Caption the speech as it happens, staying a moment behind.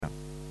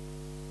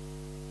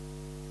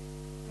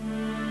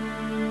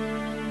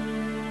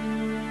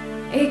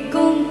एक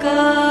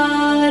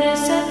ओंकार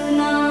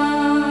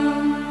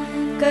सतनाम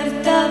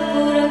करता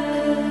पुरख.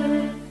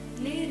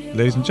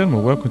 Ladies and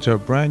gentlemen, welcome to a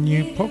brand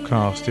new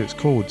podcast. It's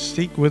called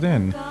Seek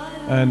Within,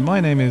 and my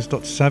name is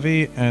Dr.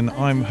 Savi, and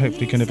I'm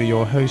hopefully going to be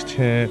your host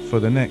here for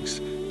the next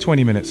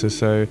 20 minutes or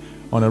so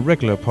on a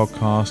regular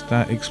podcast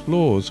that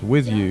explores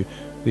with you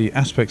the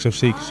aspects of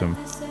Sikhism.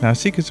 Now,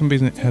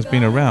 Sikhism has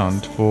been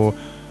around for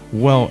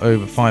well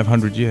over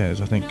 500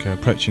 years, I think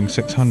approaching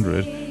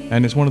 600,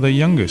 and it's one of the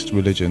youngest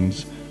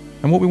religions.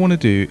 And what we want to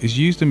do is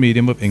use the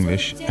medium of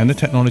English and the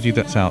technology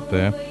that's out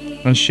there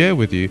and share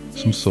with you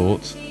some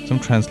thoughts, some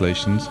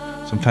translations,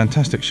 some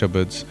fantastic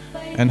shabads,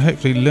 and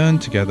hopefully learn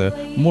together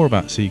more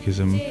about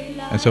Sikhism,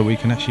 and so we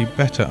can actually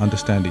better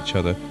understand each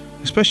other,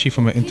 especially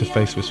from an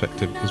interfaith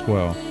perspective as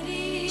well.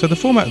 So the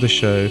format of the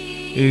show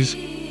is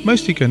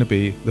mostly going to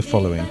be the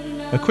following: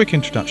 a quick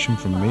introduction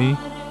from me,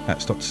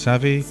 that's Dr.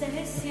 Savi,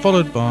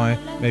 followed by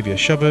maybe a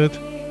shabad,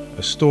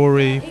 a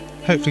story,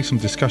 hopefully some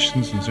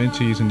discussions and some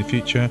interviews in the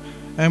future,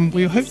 and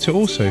we hope to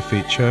also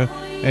feature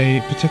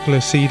a particular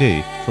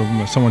CD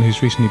from someone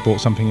who's recently brought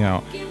something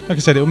out. Like I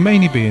said, it will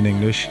mainly be in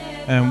English,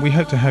 and we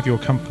hope to have your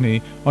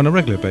company on a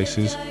regular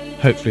basis,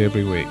 hopefully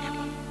every week.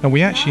 And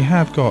we actually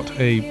have got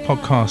a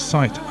podcast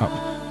site up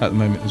at the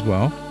moment as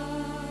well.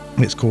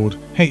 It's called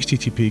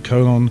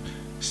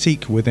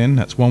http://seekwithin,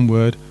 that's one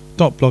word,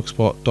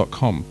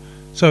 .blogspot.com.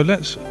 So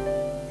let's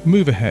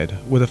move ahead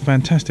with a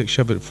fantastic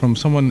shabad from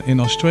someone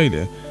in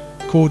Australia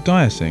called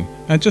Daya Singh.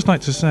 And I'd just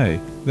like to say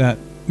that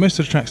most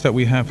of the tracks that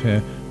we have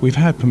here, we've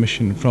had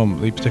permission from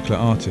the particular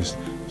artist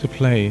to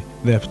play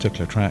their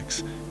particular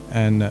tracks,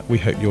 and we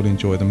hope you'll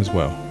enjoy them as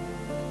well.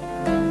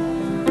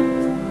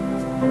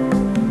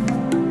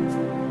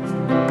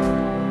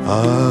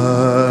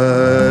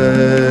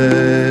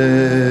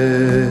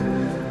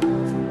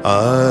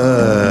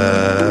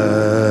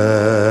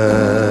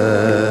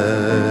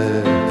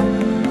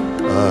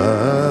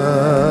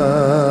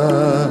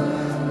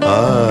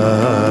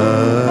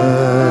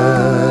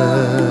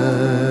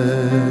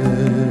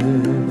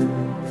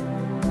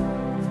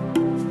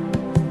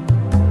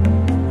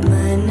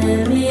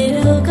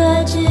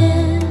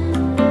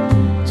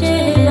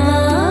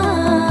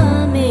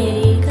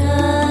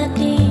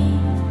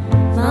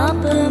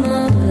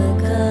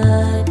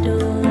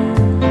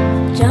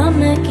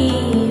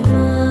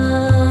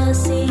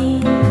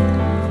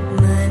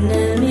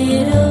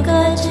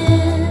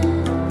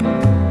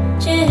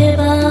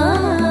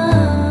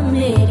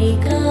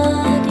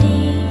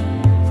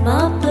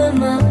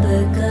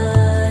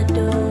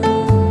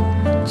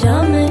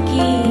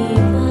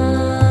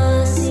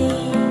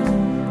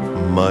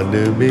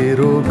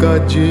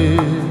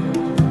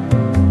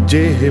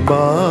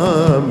 जेहबा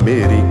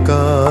मेरी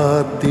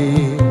काती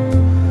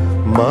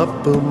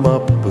मप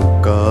मप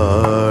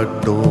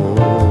काटो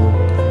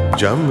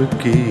जम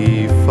की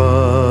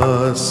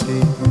फांसी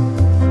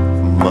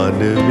मन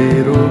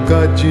मेरो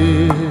गज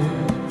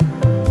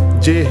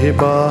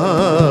जेहबा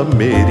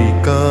मेरी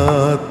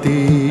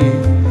काती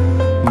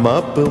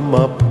मप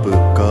मप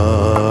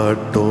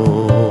काटो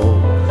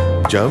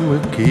जम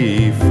की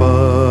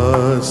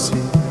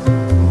फांसी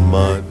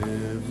मन.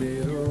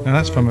 Now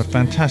that's from a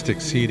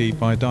fantastic CD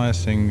by Daya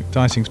Singh.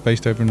 Daya Singh's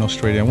based over in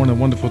Australia. One of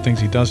the wonderful things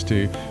he does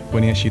do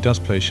when he actually does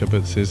play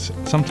shabads is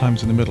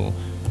sometimes in the middle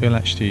he'll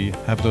actually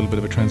have a little bit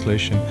of a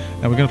translation.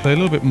 Now we're going to play a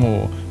little bit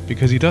more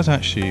because he does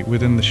actually,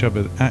 within the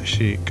shabad,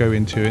 actually go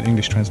into an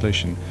English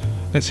translation.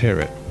 Let's hear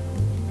it.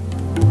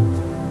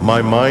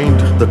 My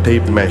mind, the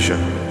tape measure.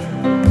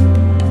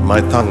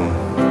 My tongue,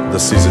 the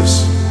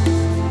scissors.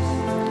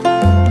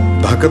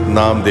 Bhagat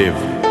Namdev,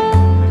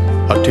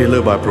 a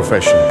tailor by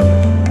profession,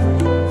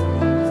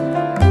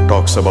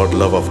 talks about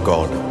love of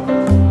God.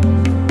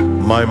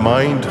 My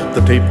mind,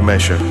 the tape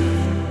measure.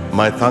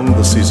 My tongue,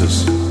 the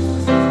scissors.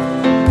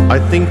 I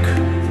think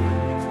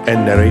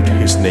and narrate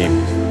his name,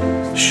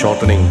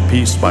 shortening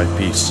piece by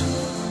piece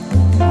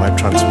my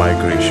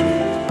transmigration.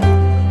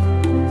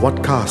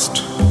 What caste,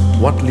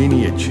 what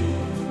lineage?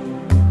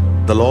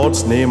 The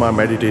Lord's name I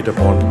meditate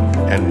upon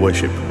and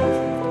worship.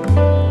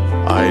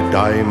 I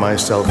dye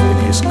myself in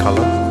his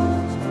color.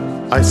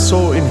 I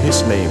sew in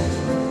his name.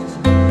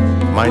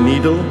 My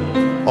needle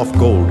of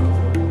gold,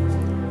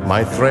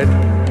 my thread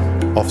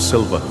of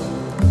silver.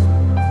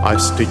 I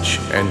stitch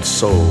and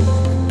sew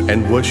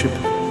and worship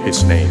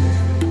his name.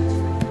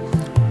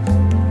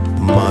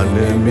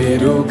 Man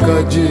mero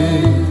kaj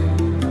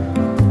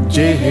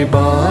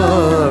jehba.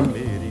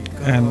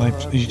 And like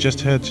you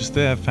just heard just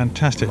there,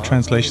 fantastic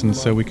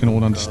translations so we can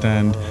all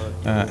understand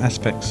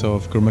aspects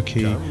of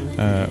Gurmukhi,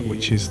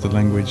 which is the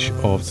language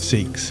of the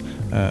Sikhs,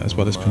 as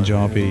well as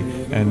Punjabi,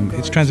 and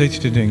it's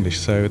translated into English,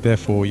 so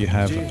therefore you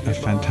have a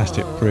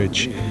fantastic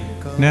bridge.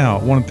 Now,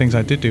 one of the things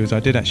I did do is I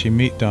did actually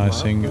meet Daya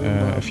Singh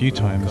a few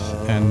times,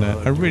 and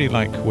I really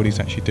like what he's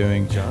actually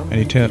doing, and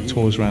he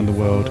tours around the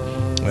world.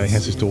 He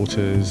has his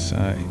daughters,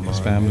 his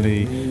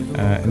family,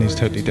 and he's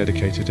totally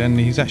dedicated, and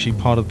he's actually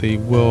part of the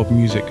world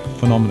music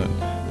phenomenon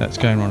that's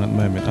going on at the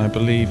moment. I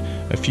believe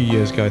a few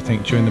years ago, I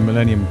think during the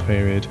Millennium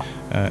period,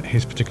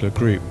 his particular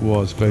group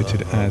was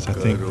voted as, I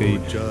think, the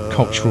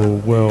cultural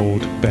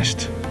world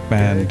best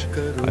band,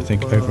 I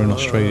think, over in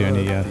Australia, and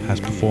he has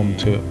performed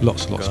to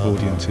lots of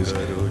audiences,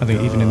 I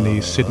think even in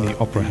the Sydney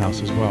Opera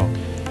House as well.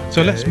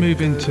 So let's move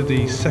into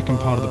the second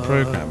part of the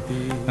programme.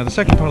 Now the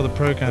second part of the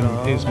programme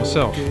is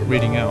myself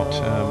reading out,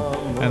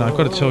 and I've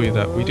got to tell you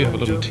that we do have a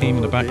little team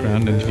in the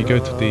background, and if you go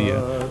to the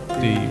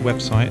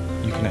website,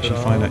 you can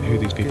actually find out who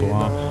these people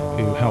are,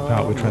 who help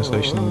out with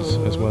translations,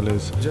 as well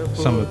as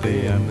some of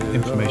the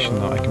information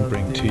that I can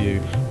bring to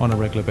you on a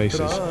regular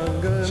basis.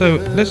 So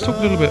let's talk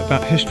a little bit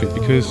about history,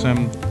 because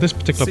this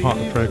particular part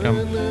of the programme,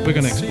 we're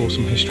going to explore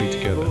some history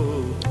together.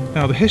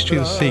 Now the history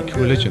of the Sikh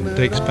religion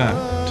dates back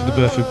to the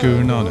birth of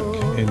Guru Nanak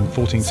in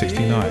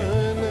 1469,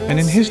 and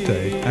in his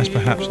day, as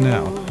perhaps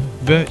now,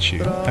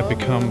 virtue had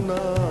become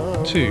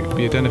to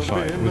be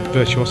identified with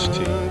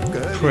virtuosity,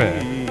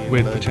 prayer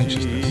with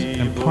pretentiousness,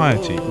 and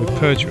piety with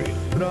perjury,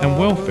 and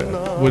welfare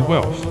with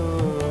wealth,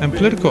 and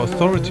political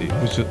authority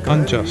was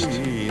unjust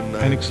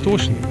and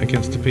extortion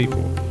against the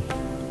people.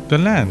 The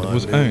land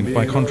was owned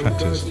by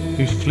contractors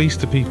who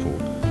fleeced the people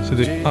to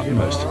the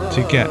utmost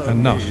to get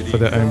enough for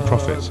their own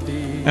profits,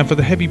 and for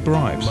the heavy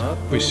bribes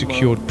which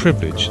secured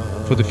privilege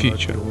for the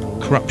future.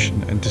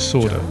 Corruption and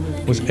disorder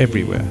was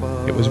everywhere.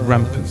 It was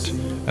rampant,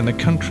 and the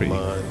country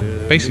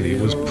basically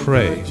was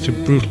prey to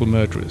brutal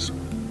murderers.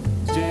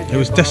 It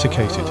was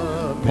desiccated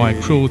by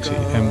cruelty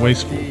and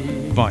wasteful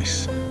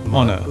vice,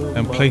 honour,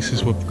 and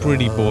places were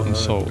freely bought and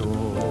sold.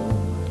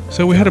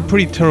 So we had a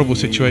pretty terrible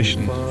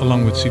situation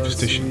along with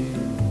superstition.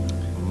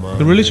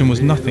 The religion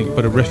was nothing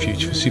but a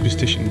refuge for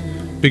superstition,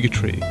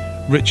 bigotry,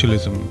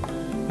 ritualism,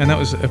 and that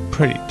was a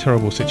pretty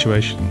terrible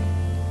situation.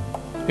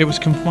 It was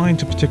confined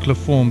to particular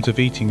forms of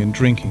eating and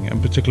drinking,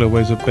 and particular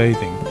ways of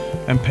bathing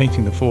and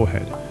painting the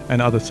forehead,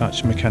 and other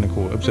such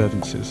mechanical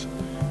observances.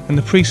 And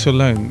the priests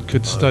alone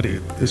could study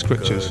the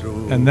scriptures,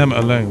 and them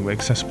alone were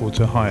accessible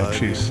to higher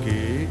truths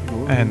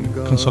and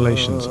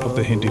consolations of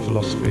the Hindu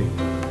philosophy.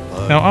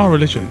 Now our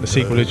religion, the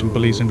Sikh religion,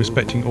 believes in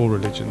respecting all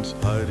religions,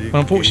 but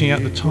unfortunately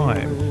at the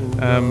time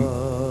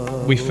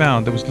we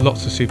found there was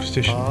lots of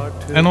superstition.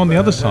 And on the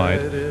other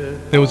side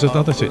there was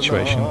another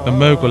situation. The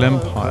Mughal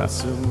Empire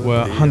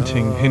were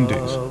hunting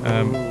Hindus,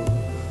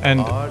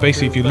 and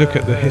basically if you look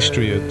at the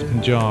history of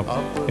Punjab,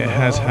 it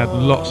has had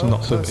lots and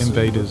lots of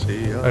invaders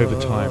over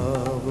time.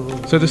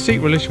 So the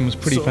Sikh religion was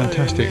pretty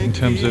fantastic in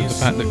terms of the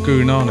fact that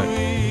Guru Nanak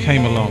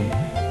came along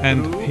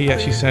and he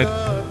actually said,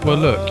 well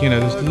look,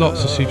 there's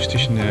lots of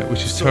superstition there,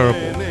 which is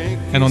terrible,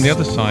 and on the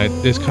other side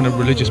there's kind of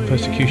religious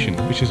persecution,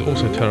 which is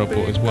also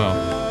terrible as well.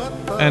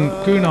 And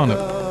Guru Nanak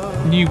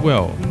knew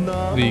well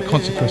the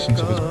consequences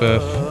of his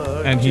birth,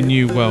 and he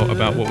knew well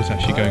about what was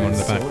actually going on in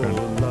the background.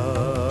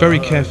 Very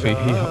carefully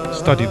he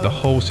studied the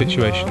whole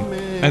situation,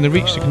 and they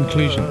reached the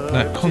conclusion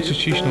that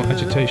constitutional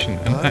agitation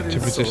and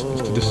active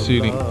resistance to the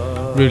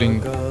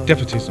ruling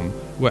despotism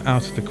were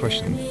out of the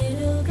question.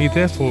 He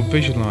therefore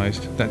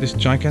visualized that this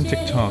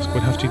gigantic task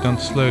would have to be done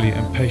slowly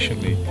and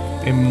patiently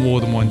in more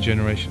than one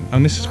generation.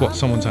 And this is what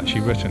someone's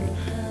actually written.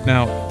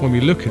 Now, when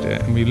we look at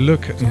it and we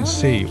look and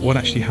see what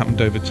actually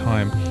happened over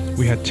time,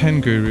 we had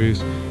 10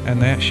 gurus, and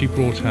they actually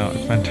brought out a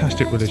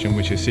fantastic religion,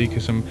 which is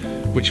Sikhism,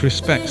 which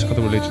respects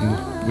other religions,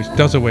 which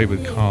does away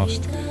with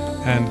caste,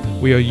 and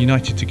we are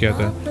united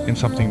together in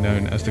something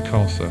known as the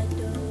Khalsa.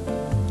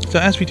 So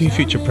as we do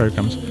future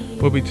programs,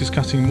 we'll be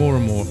discussing more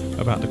and more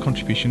about the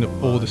contribution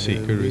of all the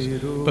Sikh gurus.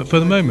 But for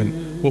the moment,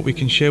 what we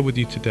can share with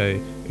you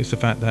today is the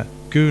fact that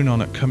Guru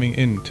Nanak coming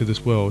into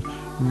this world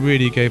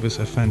really gave us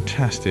a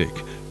fantastic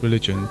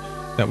religion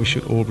that we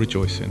should all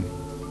rejoice in.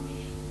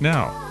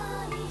 Now,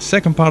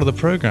 second part of the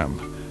program,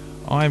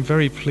 I'm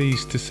very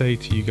pleased to say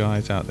to you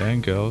guys out there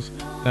and girls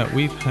that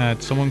we've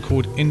had someone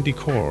called Indie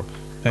Core.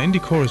 Now, Indie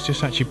Core has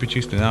just actually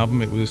produced an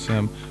album. It was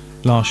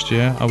last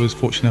year. I was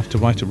fortunate enough to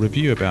write a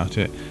review about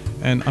it,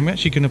 and I'm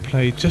actually going to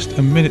play just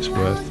a minute's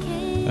worth.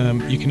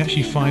 You can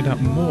actually find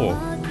out more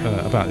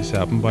about this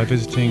album by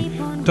visiting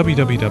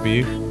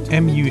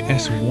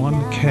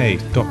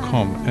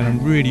www.mus1k.com, and I'm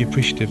really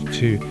appreciative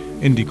to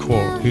Indie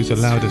Core, who's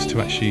allowed us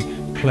to actually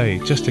play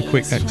just a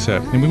quick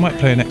excerpt, and we might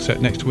play an excerpt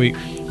next week.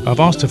 I've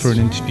asked her for an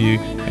interview,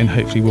 and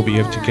hopefully we'll be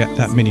able to get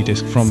that mini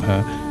disc from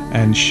her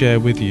and share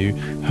with you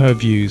her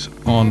views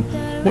on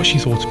what she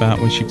thought about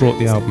when she brought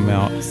the album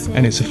out,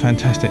 and it's a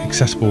fantastic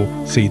accessible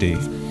CD.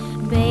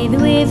 Bathe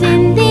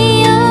within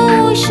the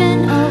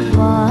ocean of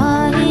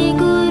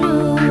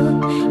Vaheguru,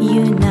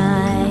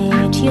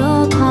 unite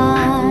your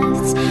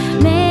paths,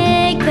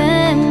 make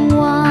them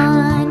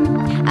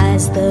one,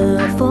 as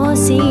the four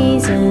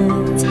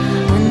seasons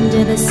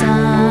under the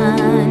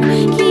sun.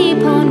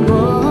 Keep on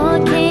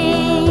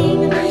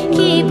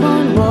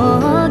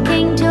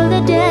walking till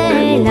the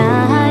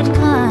daylight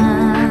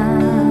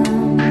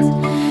comes.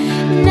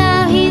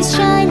 Now he's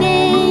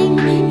shining,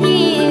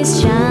 he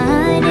is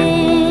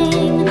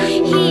shining,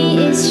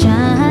 he is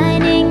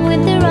shining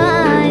with the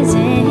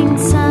rising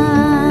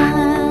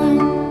sun.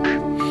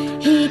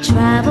 He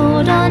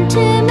traveled on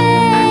to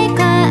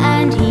Mecca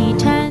and he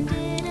turned.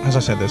 as I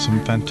said, there's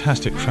some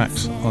fantastic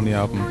tracks on the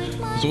album.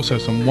 There's also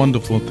some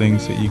wonderful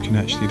things that you can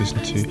actually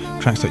listen to,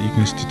 tracks that you can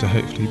listen to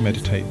hopefully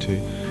meditate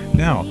to.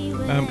 Now,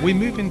 we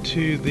move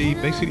into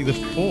basically the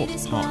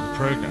fourth part of the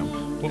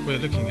program. What we're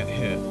looking at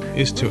here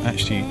is to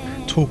actually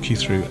talk you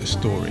through a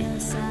story.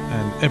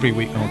 And every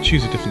week I'll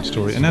choose a different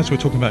story. And as we're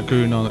talking about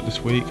Guru Nanak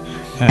this week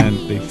and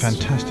the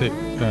fantastic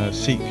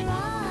Sikh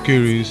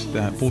gurus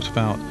that brought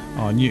about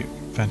our new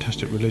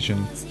fantastic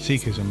religion,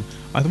 Sikhism,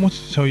 I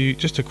wanted to tell you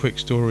just a quick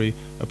story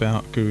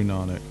about Guru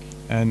Nanak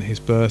and his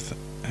birth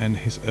and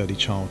his early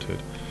childhood.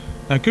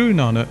 Now, Guru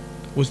Nanak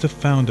was the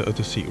founder of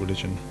the Sikh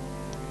religion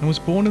and was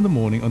born in the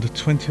morning on the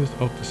 20th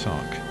of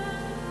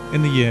Vaisakh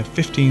in the year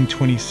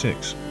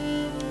 1526.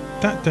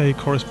 That day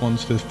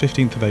corresponds to the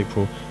 15th of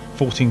April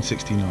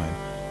 1469,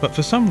 but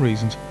for some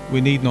reasons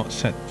we need not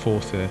set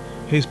forth there.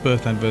 His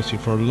birth anniversary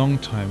for a long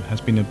time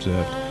has been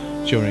observed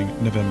during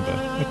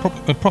November,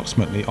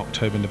 approximately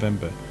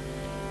October-November.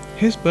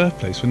 His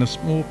birthplace was in a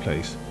small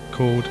place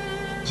called,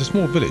 it's a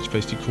small village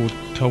basically called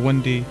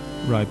Talwandi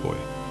Raiboi.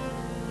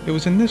 It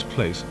was in this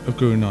place of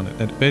Guru Nanak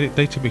that it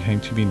later became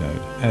to be known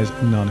as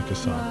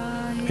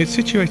Nanakasar. It's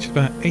situated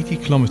about 80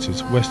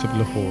 kilometres west of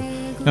Lahore.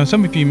 Now,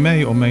 some of you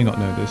may or may not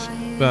know this,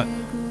 but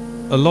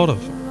a lot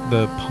of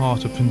the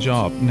part of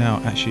Punjab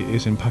now actually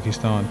is in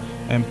Pakistan,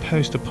 and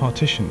post a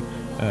partition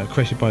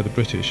created by the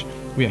British,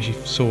 we actually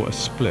saw a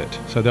split.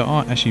 So there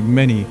are actually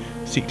many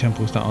Sikh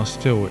temples that are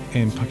still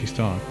in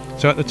Pakistan.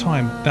 So at the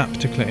time, that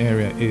particular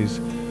area is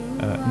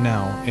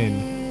now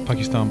in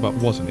Pakistan, but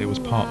wasn't. It was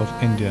part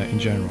of India in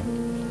general.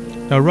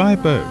 Now, Rai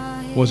Bo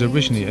was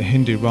originally a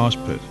Hindu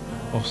Rajput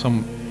of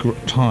some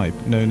tribe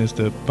known as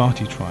the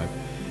Bhati tribe.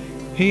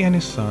 He and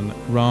his son,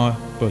 Ra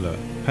Bulla,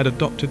 had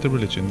adopted the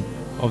religion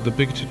of the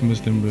bigoted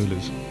Muslim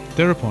rulers.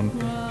 Thereupon,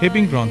 he had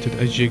been granted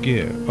a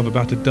jagir of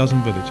about a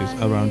dozen villages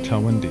around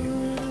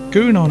Talwandi.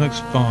 Guru Nanak's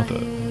father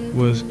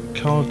was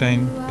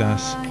Kaldain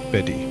Das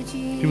Bedi.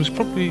 He was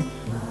properly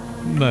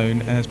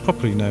known as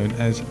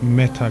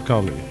Mehta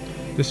Kalu.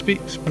 The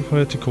Sikhs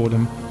preferred to call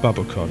him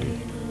Baba Kalu.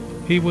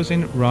 He was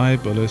in Rai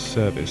Bulla's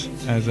service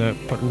as a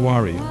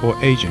patwari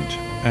or agent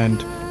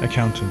and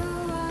accountant.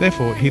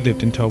 Therefore, he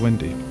lived in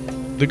Talwandi.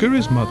 The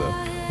Guru's mother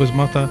was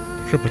Mata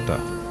Tripata.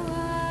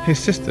 His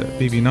sister,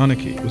 Bibi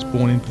Nanaki, was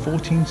born in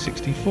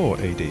 1464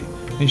 AD,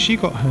 and she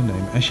got her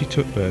name as she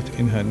took birth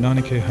in her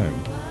Nanake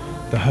home,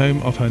 the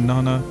home of her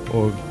Nana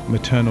or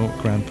maternal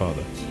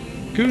grandfather.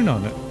 Guru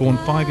Nanak, born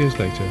 5 years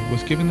later,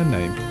 was given the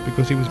name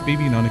because he was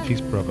Bibi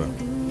Nanaki's brother.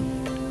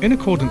 In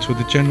accordance with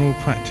the general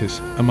practice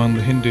among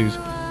the Hindus,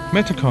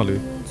 Mehta Kalu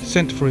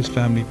sent for his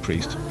family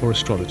priest or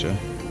astrologer,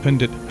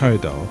 Pandit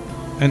Haridal,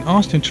 and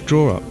asked him to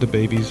draw up the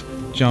baby's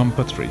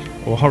Jampatri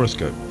or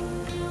horoscope.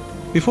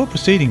 Before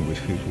proceeding with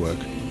his work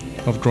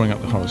of drawing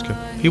up the horoscope,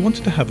 he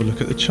wanted to have a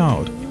look at the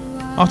child.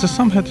 After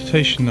some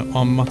hesitation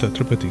on Mata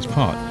Tripati's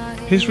part,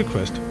 his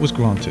request was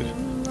granted,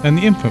 and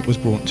the infant was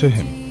brought to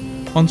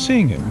him. On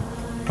seeing him,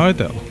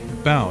 Haridal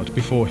bowed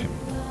before him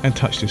and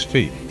touched his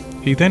feet.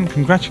 He then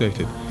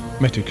congratulated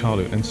Mehta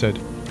Kalu and said,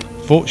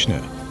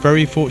 "Fortunate,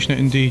 very fortunate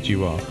indeed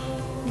you are,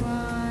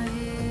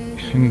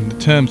 in the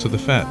terms of the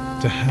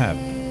fact to have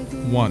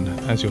one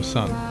as your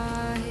son.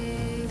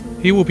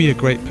 He will be a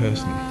great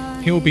person.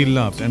 He will be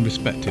loved and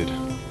respected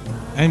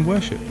and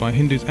worshipped by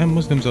Hindus and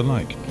Muslims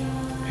alike.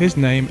 His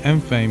name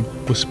and fame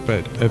will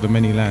spread over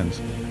many lands,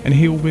 and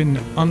he will win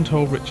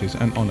untold riches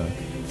and honour.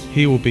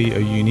 He will be a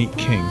unique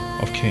king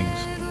of kings."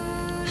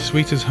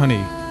 Sweet as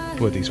honey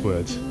were these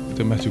words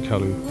to Mehta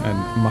Kalu and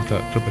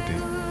Mata Tripati.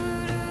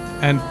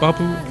 And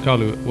Babu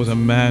Kalu was a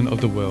man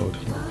of the world.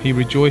 He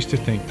rejoiced to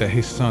think that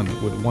his son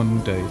would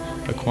one day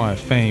acquire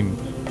fame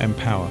and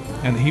power,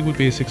 and he would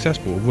be a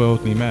successful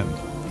worldly man.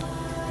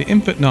 The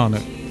infant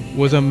Nanak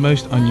was a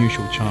most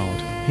unusual child.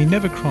 He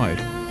never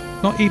cried,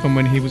 not even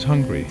when he was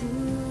hungry.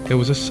 There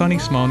was a sunny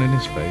smile in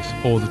his face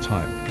all the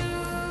time.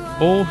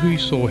 All who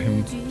saw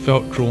him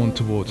felt drawn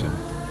towards him.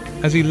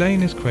 As he lay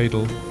in his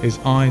cradle, his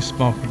eyes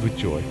sparkled with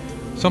joy.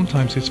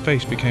 Sometimes his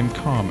face became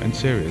calm and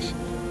serious.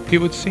 It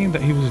would seem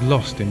that he was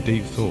lost in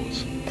deep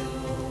thoughts.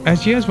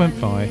 As years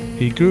went by,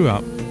 he grew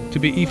up to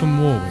be even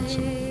more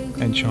winsome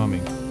and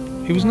charming.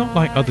 He was not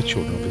like other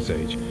children of his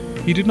age.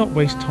 He did not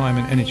waste time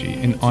and energy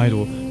in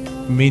idle,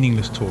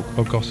 meaningless talk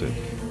or gossip.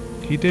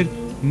 He did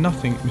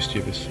nothing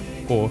mischievous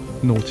or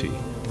naughty.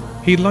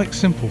 He liked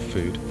simple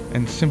food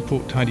and simple,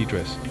 tidy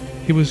dress.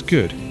 He was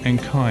good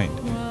and kind,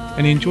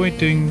 and he enjoyed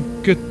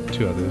doing good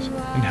to others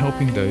and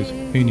helping those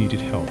who needed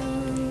help.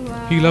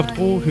 He loved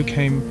all who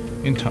came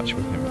in touch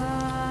with him.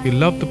 He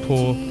loved the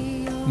poor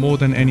more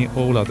than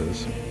all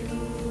others.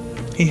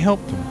 He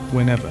helped them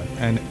whenever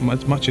and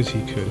as much as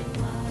he could.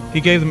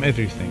 He gave them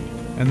everything,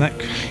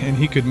 and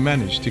he could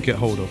manage to get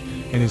hold of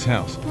in his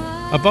house.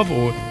 Above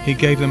all, he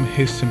gave them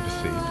his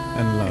sympathy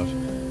and love.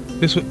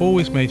 This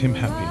always made him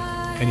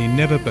happy, and he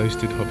never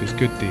boasted of his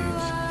good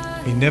deeds.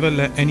 He never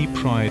let any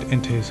pride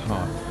enter his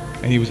heart,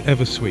 and he was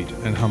ever sweet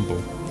and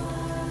humble.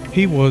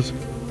 He was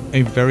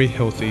a very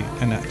healthy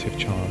and active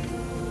child.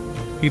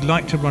 He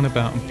liked to run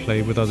about and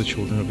play with other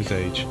children of his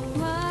age.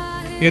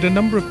 He had a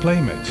number of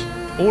playmates,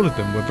 All of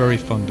them were very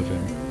fond of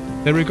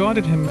him. They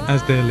regarded him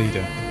as their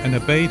leader and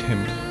obeyed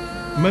him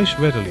most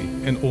readily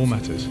in all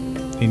matters.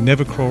 He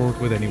never quarrelled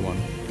with anyone,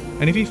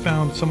 and if he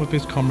found some of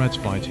his comrades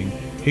fighting,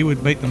 he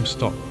would make them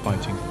stop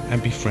fighting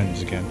and be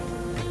friends again.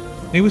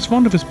 He was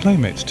fond of his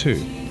playmates too,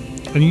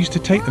 and used to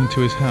take them to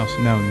his house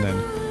now and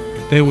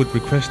then. They would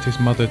request his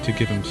mother to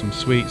give him some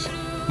sweets.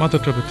 Mother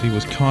Draupadi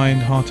was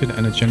kind-hearted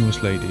and a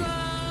generous lady.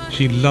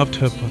 She loved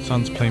her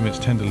son's playmates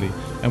tenderly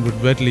and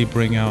would readily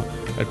bring out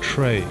a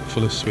tray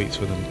full of sweets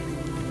for them.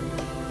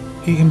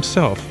 He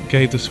himself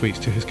gave the sweets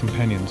to his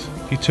companions.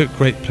 He took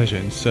great pleasure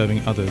in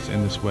serving others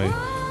in this way.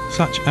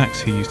 Such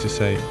acts, he used to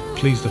say,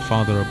 please the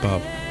Father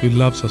above, who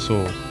loves us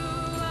all.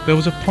 There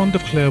was a pond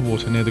of clear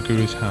water near the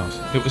Guru's house.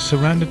 It was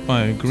surrounded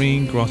by a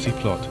green, grassy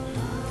plot.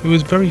 He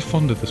was very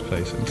fond of this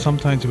place, and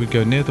sometimes he would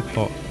go near the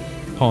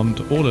pond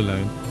all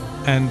alone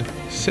and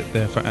sit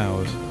there for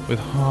hours, with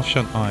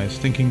half-shut eyes,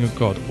 thinking of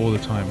God all the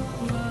time.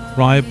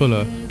 Rai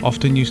Buller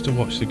often used to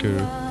watch the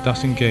Guru,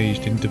 thus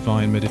engaged in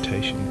divine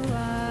meditation.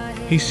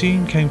 He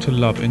soon came to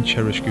love and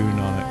cherish Guru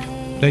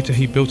Nanak. Later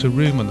he built a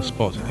room on the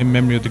spot in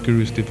memory of the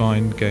Guru's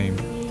divine game.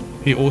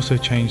 He also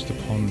changed the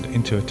pond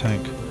into a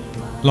tank.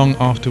 Long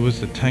afterwards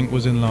the tank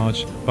was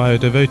enlarged by a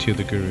devotee of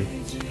the Guru.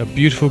 A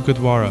beautiful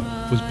Gurdwara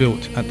was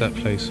built at that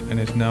place and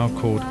is now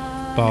called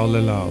Bal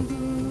Lilal,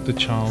 the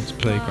child's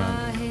playground.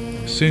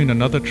 Soon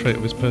another trait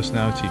of his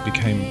personality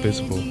became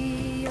visible.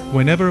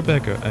 Whenever a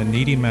beggar, a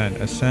needy man,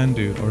 a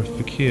sadhu or a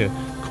fakir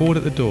called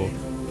at the door,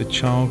 the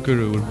child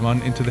Guru would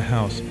run into the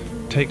house,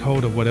 take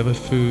hold of whatever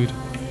food,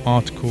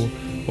 article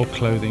or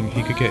clothing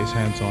he could get his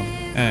hands on,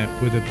 and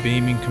with a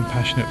beaming,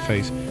 compassionate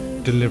face,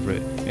 deliver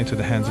it into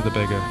the hands of the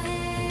beggar.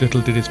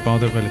 Little did his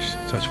father relish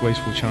such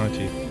wasteful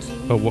charity,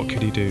 but what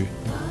could he do?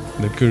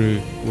 The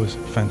Guru was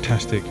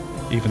fantastic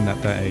even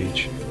at that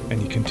age,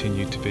 and he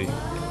continued to be.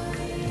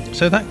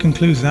 So that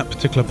concludes that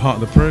particular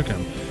part of the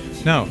program.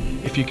 Now,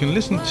 if you can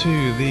listen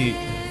to the,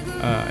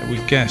 we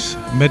guess,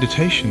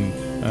 meditation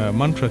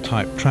mantra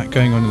type track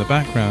going on in the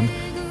background,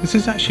 this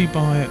is actually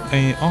by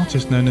an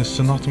artist known as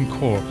Sanatan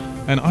Kaur,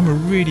 and I'm a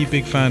really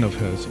big fan of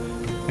hers.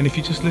 And if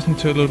you just listen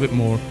to it a little bit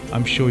more,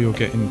 I'm sure you'll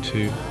get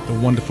into the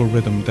wonderful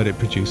rhythm that it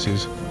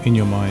produces in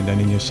your mind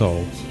and in your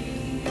soul.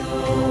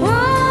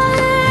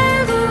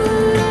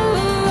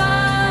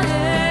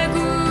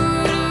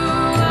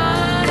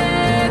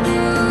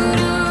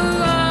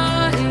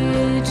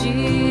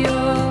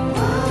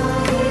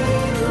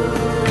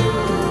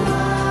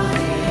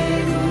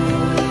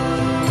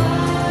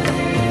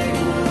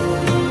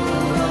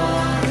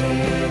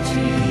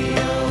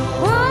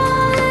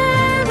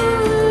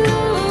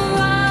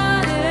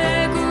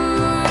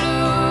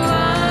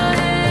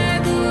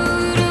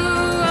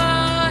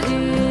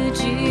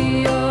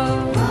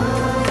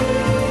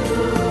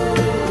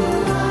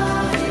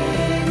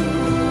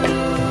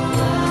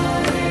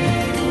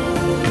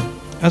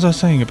 As I was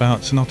saying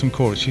about Sanatan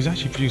Kaur, she's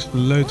actually produced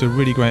loads of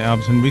really great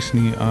albums, and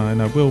recently,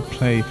 and I will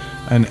play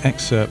an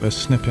excerpt, a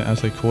snippet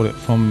as they call it,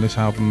 from this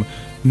album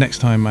next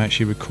time I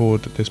actually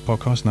record this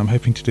podcast, and I'm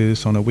hoping to do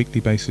this on a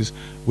weekly basis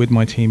with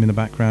my team in the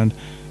background.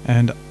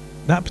 And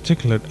that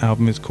particular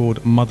album is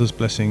called Mother's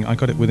Blessing. I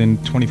got it within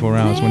 24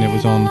 hours when it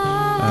was on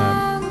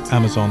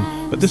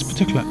Amazon. But this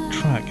particular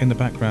track in the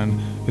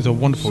background is a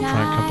wonderful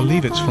track. I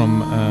believe it's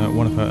from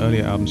one of her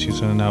earlier albums.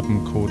 She's on an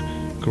album called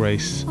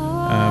Grace.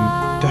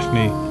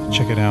 Definitely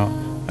check it out.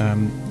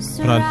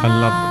 But I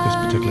love this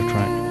particular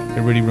track.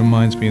 It really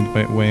reminds me of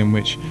the way in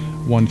which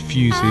one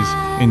fuses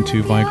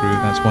into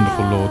Vaheguru, that's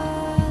wonderful Lord.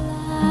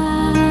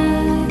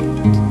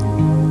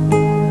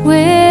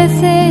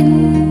 Within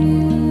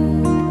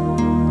you,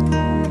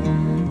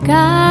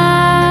 guide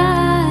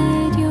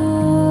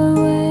your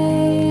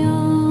way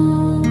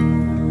on,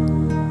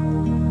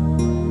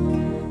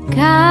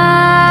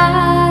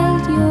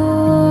 guide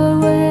your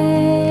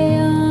way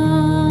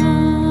on.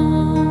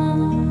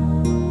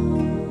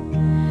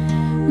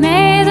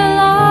 May the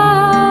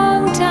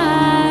long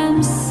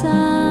time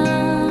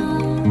sun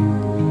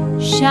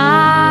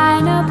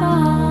shine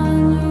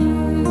upon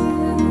you.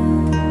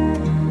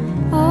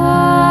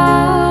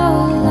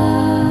 All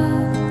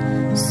love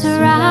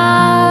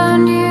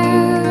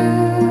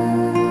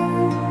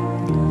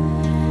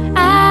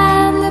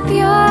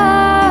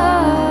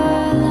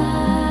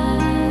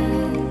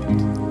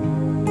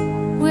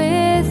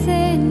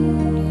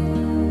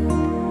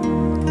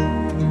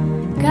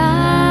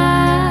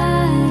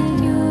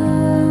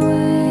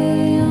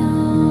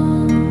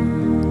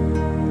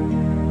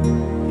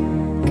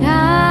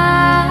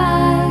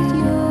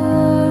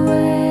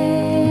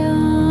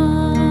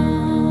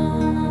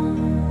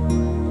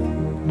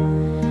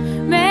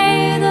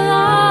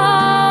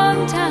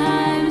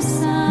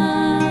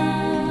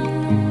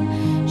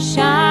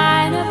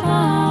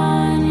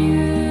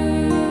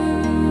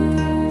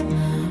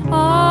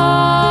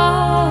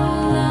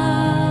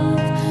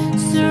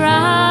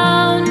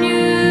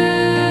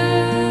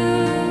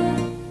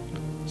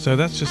So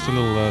that's just a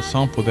little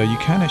sample there. You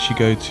can actually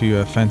go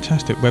to a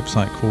fantastic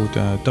website called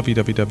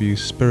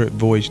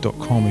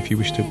www.spiritvoyage.com if you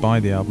wish to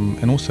buy the album.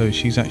 And also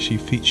she's actually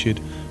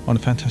featured on a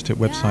fantastic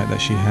website that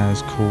she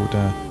has called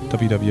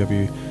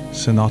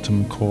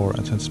www.sanatamkaur,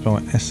 and that's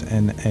spelled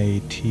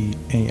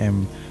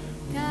SNATAM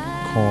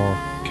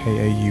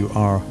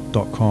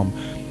Kaur.com.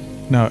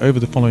 Now,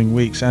 over the following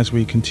weeks, as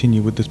we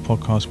continue with this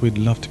podcast, we'd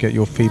love to get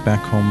your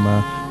feedback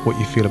on what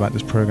you feel about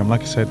this program.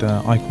 Like I said,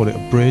 I call it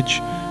a bridge.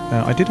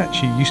 I did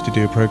actually used to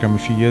do a program a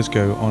few years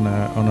ago on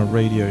a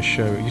radio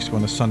show. It used to be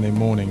on a Sunday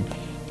morning,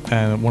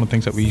 and one of the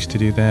things that we used to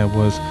do there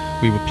was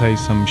we would play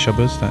some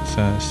shabas, that's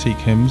Sikh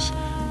hymns,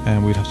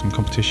 and we'd have some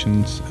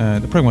competitions.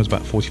 The program was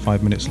about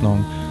 45 minutes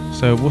long,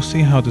 so we'll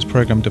see how this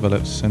program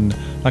develops. And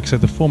like I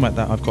said, the format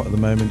that I've got at the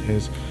moment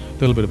is a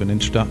little bit of an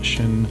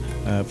introduction,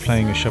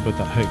 playing a shabad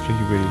that hopefully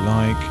you really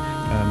like,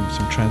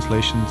 some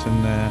translations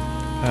in there,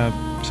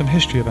 some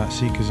history about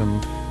Sikhism,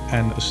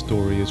 and a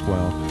story as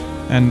well.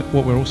 And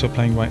what we're also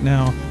playing right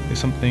now is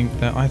something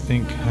that I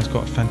think has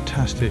got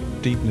fantastic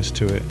deepness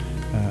to it,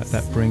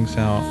 that brings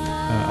out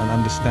an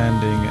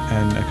understanding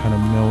and a kind of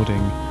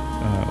melding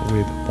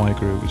with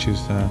Waheguru, which is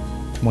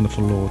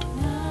Wonderful Lord.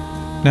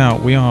 Now,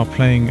 we are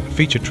playing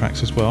featured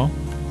tracks as well,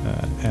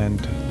 and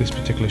this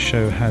particular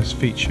show has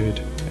featured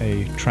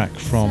a track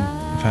from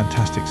a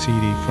fantastic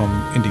CD from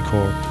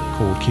Indiecore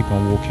called Keep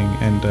On Walking,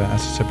 and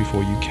as I said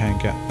before, you can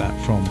get that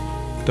from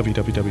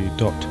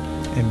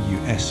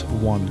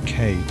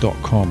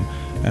www.mus1k.com,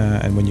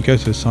 and when you go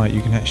to the site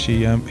you can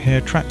actually hear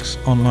tracks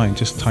online,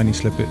 just tiny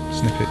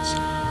snippets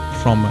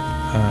from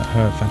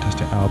her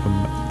fantastic album,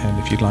 and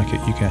if you'd like it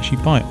you can actually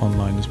buy it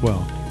online as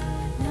well.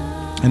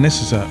 And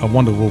this is a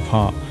wonderful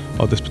part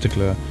of this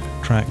particular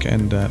track,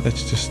 and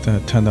let's just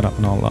turn that up,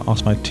 and I'll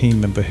ask my team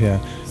member here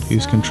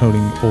who's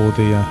controlling all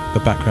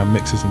the background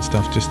mixes and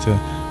stuff just to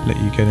let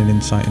you get an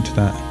insight into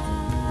that.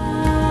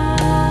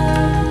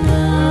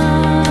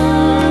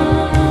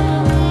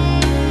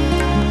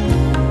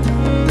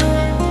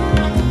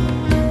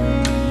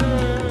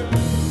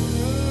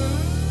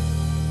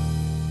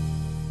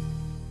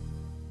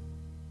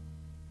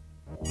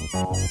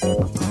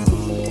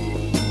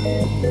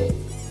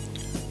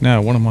 Now,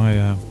 one of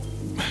my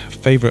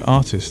favourite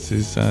artists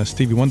is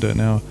Stevie Wonder.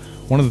 Now,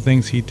 one of the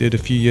things he did a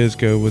few years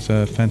ago was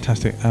a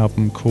fantastic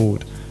album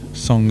called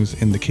Songs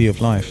in the Key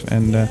of Life,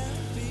 and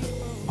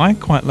I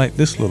quite like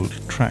this little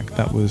track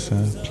that was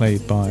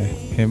made by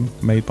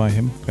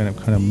him, kind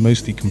of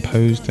mostly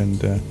composed,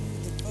 and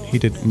he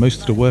did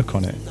most of the work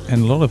on it.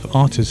 And a lot of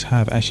artists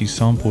have actually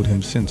sampled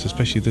him since,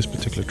 especially this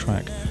particular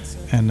track.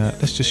 And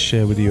let's just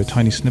share with you a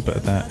tiny snippet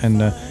of that.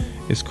 And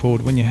it's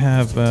called When You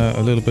Have a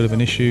Little Bit of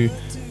an Issue.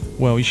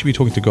 Well, you should be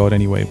talking to God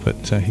anyway,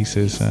 but he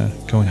says,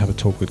 go and have a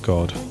talk with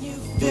God.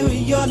 Feel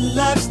your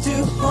life's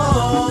too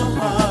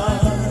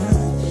hard,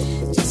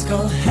 just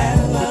go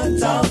have a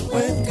talk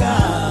with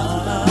God.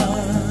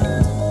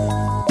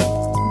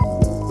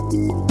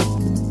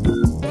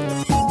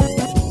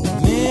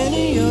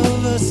 Many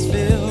of us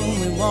feel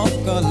we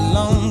walk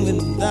alone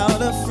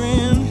without a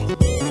friend,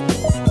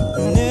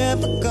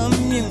 never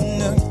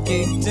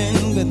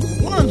communicating with the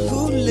one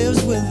who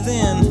lives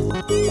within,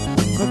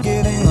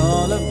 forgetting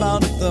all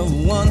about the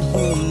one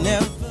who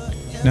never.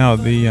 Now,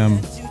 the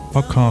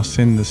podcasts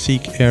in the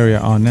Sikh area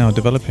are now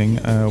developing.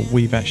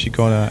 We've actually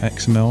got an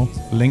XML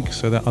link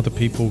so that other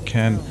people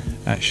can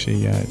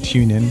actually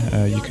tune in.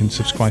 You can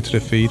subscribe to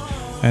the feed,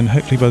 and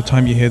hopefully by the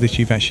time you hear this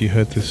you've actually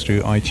heard this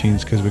through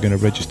iTunes, because we're going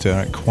to register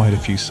at quite a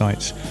few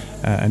sites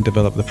and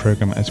develop the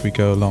program as we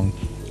go along.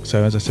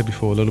 So as I said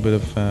before, a little bit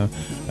of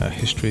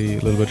history, a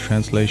little bit of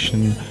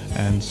translation,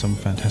 and some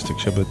fantastic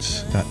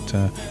shabads that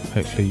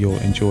hopefully you'll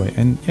enjoy.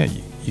 And yeah,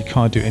 you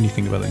can't do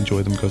anything but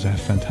enjoy them because they have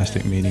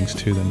fantastic meanings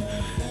to them.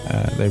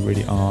 They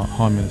really are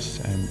harmonious,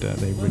 and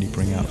they really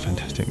bring out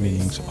fantastic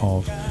meanings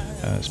of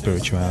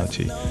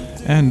spirituality.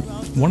 And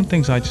one of the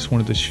things I just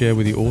wanted to share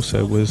with you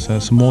also was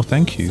some more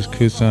thank yous,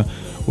 because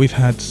we've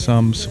had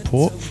some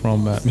support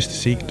from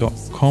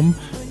MrSeek.com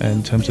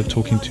in terms of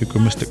talking to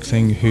Gurmustak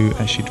Singh, who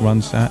actually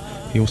runs that.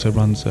 He also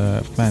runs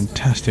a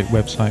fantastic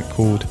website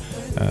called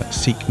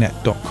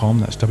seeknet.com.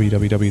 That's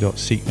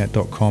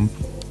www.seeknet.com,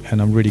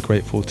 and I'm really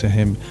grateful to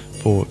him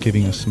for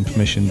giving us some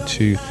permission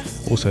to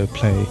also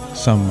play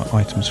some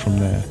items from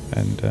there.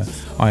 And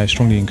I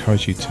strongly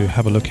encourage you to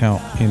have a look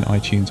out in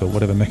iTunes or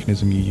whatever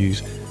mechanism you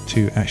use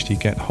to actually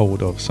get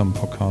hold of some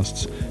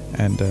podcasts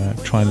and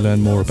try and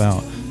learn more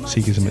about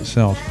Sikhism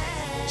itself.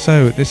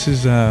 So this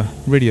is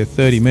really a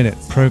 30-minute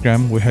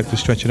program. We hope to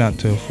stretch it out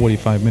to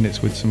 45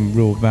 minutes with some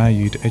real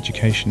valued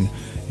education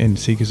in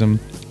Sikhism,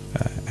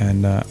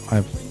 and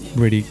I've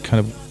really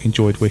kind of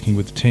enjoyed working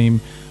with the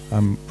team.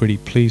 I'm really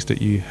pleased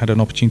that you had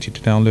an opportunity to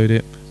download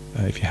it.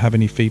 If you have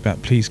any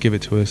feedback, please give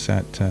it to us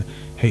at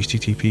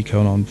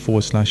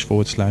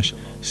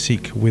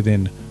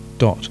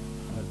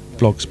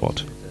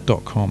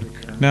http://seekwithin.blogspot.com.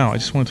 Now, I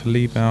just wanted to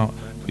leave out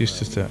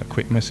just a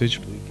quick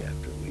message.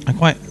 I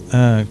quite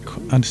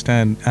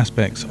understand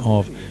aspects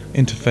of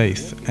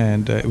interfaith,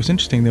 and it was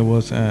interesting. There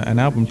was an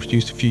album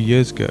produced a few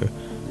years ago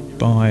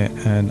by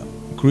a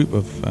group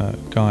of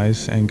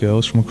guys and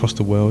girls from across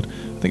the world.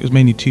 I think it was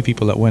mainly 2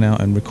 people that went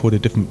out and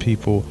recorded different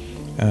people.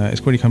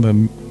 It's really kind of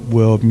a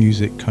world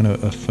music kind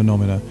of a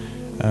phenomena.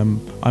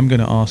 I'm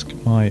going to ask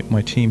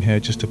my team here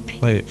just to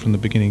play it from the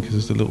beginning, because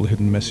there's a little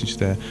hidden message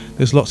there.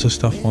 There's lots of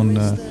stuff on,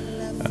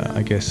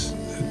 I guess,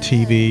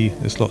 TV.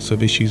 There's lots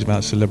of issues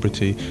about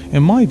celebrity.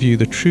 In my view,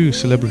 the true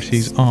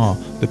celebrities are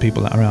the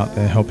people that are out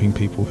there helping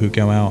people, who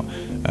go out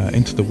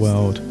into the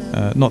world,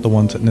 not the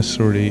ones that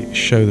necessarily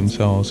show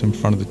themselves in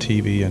front of the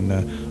TV and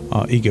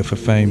are eager for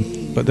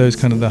fame, but those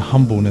kind of the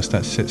humbleness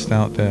that sits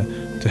out there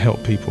to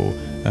help people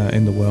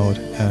in the world,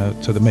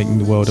 so they're making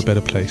the world a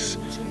better place.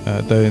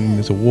 Though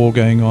there's a war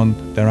going on,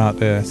 they're out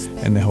there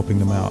and they're helping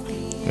them out.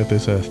 If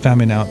there's a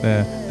famine out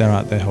there, they're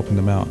out there helping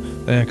them out.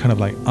 They're kind of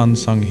like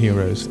unsung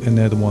heroes, and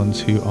they're the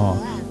ones who are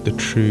the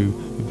true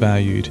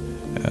valued,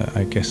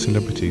 I guess,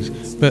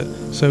 celebrities. But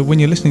so when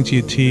you're listening to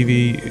your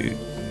TV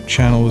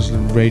channels,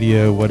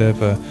 radio,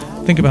 whatever,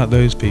 think about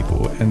those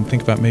people and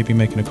think about maybe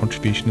making a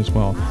contribution as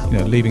well. You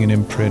know, leaving an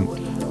imprint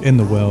in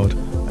the world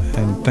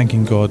and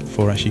thanking God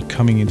for actually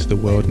coming into the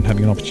world and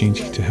having an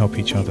opportunity to help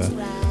each other.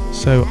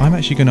 So I'm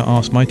actually going to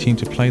ask my team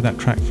to play that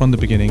track from the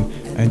beginning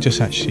and just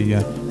actually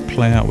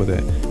play out with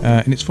it.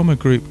 And it's from a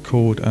group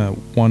called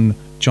One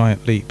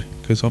Giant Leap,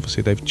 because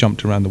obviously they've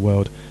jumped around the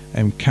world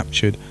and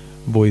captured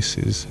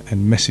voices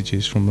and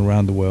messages from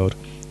around the world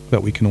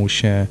that we can all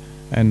share,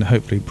 and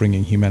hopefully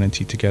bringing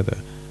humanity together.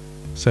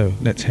 So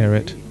let's hear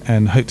it,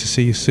 and hope to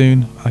see you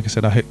soon. Like I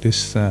said, I hope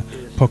this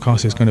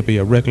podcast is going to be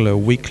a regular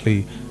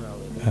weekly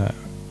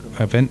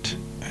event,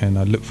 and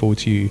I look forward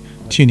to you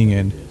tuning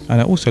in,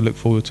 and I also look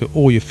forward to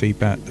all your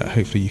feedback that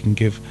hopefully you can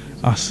give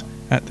us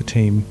at the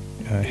team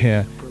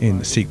here in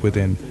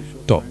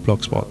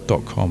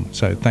seekwithin.blogspot.com.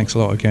 So thanks a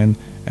lot again,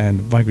 and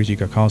Vaheguru Ji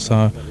Ka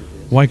Khalsa,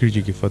 Vaheguru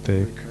Ji Ki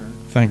Fateh.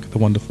 Thank the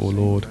wonderful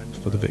Lord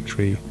for the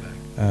victory,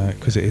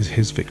 because it is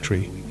His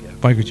victory.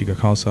 Vaheguru Ji Ka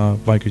Khalsa,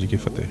 Vaheguru Ji Ki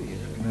Fateh.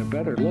 They're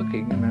better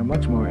looking, and they're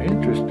much more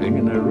interesting,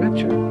 and they're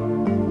richer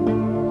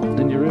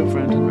than your real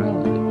friends and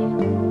relatives.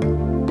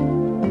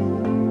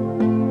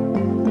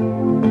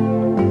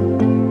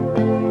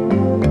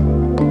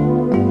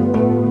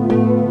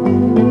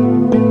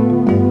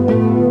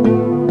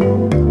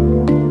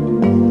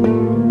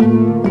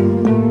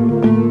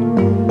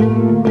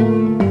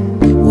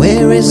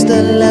 Where is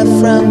the love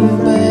from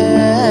birth?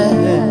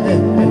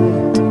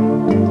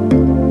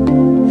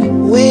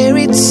 Where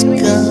it's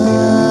gone?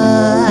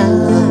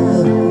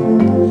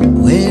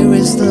 Where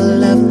is the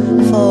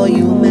love for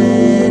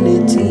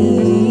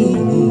humanity?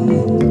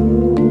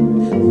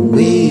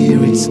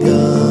 Where it's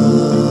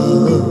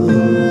gone?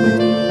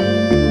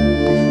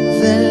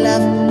 The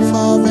love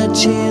for the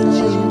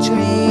children,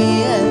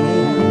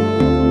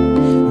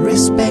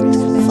 respect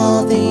for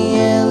the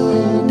elders.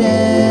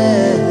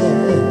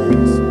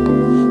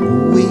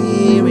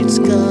 Where it's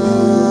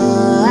gone.